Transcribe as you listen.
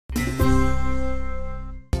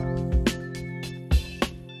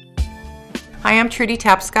Hi, I'm Trudi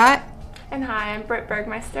Tapscott. And hi, I'm Britt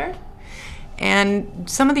Bergmeister. And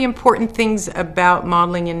some of the important things about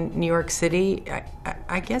modeling in New York City,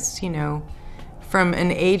 I guess, from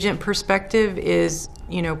an agent perspective is,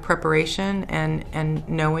 preparation and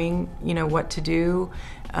knowing, what to do,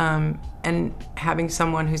 and having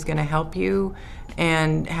someone who's going to help you,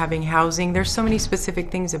 and having housing. There's so many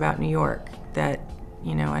specific things about New York that,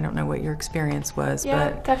 I don't know what your experience was. Yeah,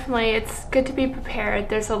 but definitely. It's good to be prepared.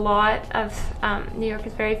 There's a lot of, New York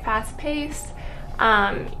is very fast-paced.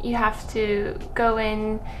 You have to go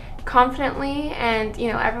in confidently, and,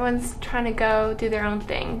 everyone's trying to go do their own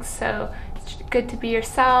thing. So it's good to be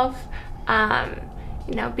yourself.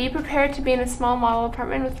 Be prepared to be in a small model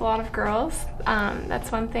apartment with a lot of girls.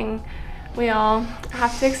 That's one thing we all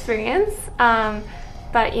have to experience.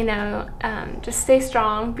 But, just stay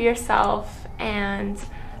strong, be yourself, and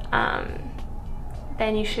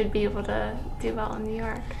then you should be able to do well in New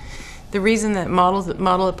York. The reason that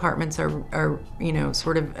model apartments are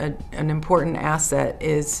sort of an important asset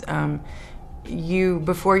is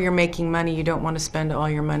before you're making money, you don't want to spend all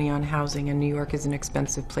your money on housing, and New York is an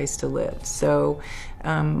expensive place to live. So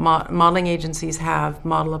modeling agencies have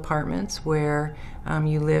model apartments where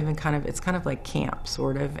you live in it's kind of like camp,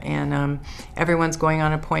 sort of, and everyone's going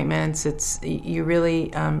on appointments.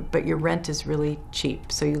 But your rent is really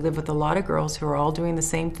cheap. So you live with a lot of girls who are all doing the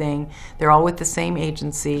same thing. They're all with the same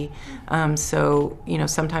agency. So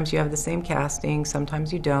sometimes you have the same casting,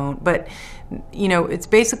 sometimes you don't. But it's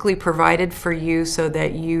basically provided for you so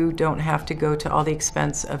that you don't have to go to all the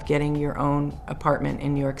expense of getting your own apartment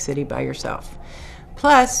in New York City by yourself.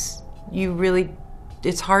 Plus,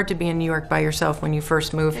 it's hard to be in New York by yourself when you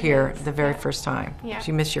first move here the very first time. Yeah. 'Cause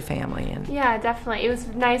you miss your family. Yeah, definitely. It was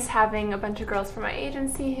nice having a bunch of girls from my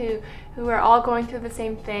agency who were all going through the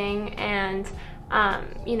same thing, and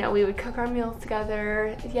we would cook our meals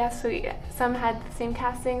together. Yes, some had the same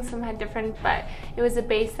casting, some had different, but it was a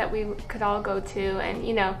base that we could all go to.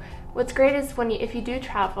 And what's great is if you do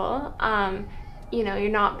travel, you're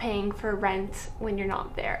not paying for rent when you're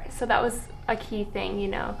not there. So that was a key thing.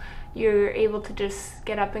 You're able to just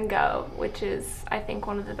get up and go, which is, I think,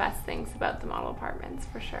 one of the best things about the model apartments,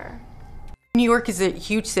 for sure. New York is a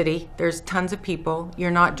huge city. There's tons of people.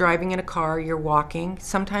 You're not driving in a car, you're walking.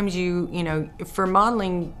 Sometimes for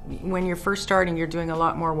modeling, when you're first starting, you're doing a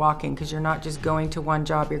lot more walking because you're not just going to one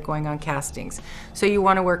job, you're going on castings. So you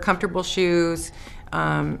want to wear comfortable shoes,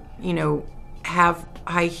 have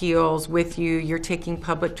high heels with you, you're taking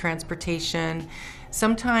public transportation.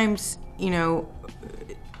 Sometimes,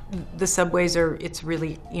 the subways it's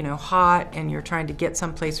really, hot, and you're trying to get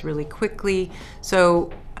someplace really quickly.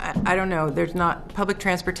 So I don't know, public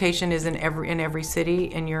transportation is in every city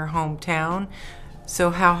in your hometown. So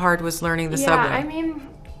how hard was learning the subway? Yeah, I mean,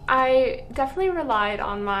 I definitely relied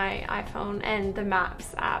on my iPhone and the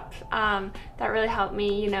Maps app. That really helped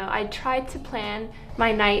me. I tried to plan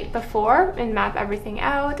my night before and map everything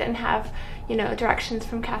out and have, directions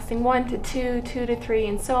from casting 1 to 2, 2 to 3,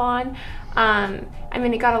 and so on.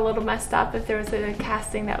 It got a little messed up if there was a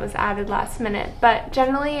casting that was added last minute, but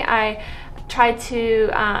generally I tried to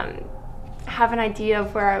have an idea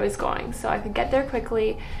of where I was going so I could get there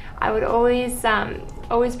quickly. I would always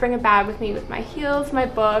bring a bag with me with my heels, my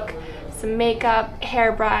book, some makeup,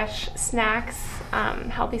 hairbrush, snacks,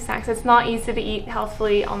 healthy snacks. It's not easy to eat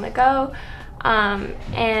healthfully on the go.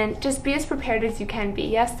 And just be as prepared as you can be.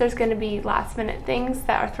 Yes, there's going to be last minute things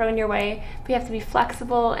that are thrown your way, but you have to be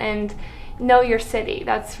flexible and know your city.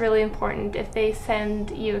 That's really important. If they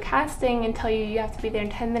send you a casting and tell you have to be there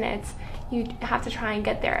in 10 minutes, you have to try and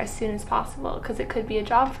get there as soon as possible because it could be a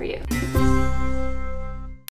job for you.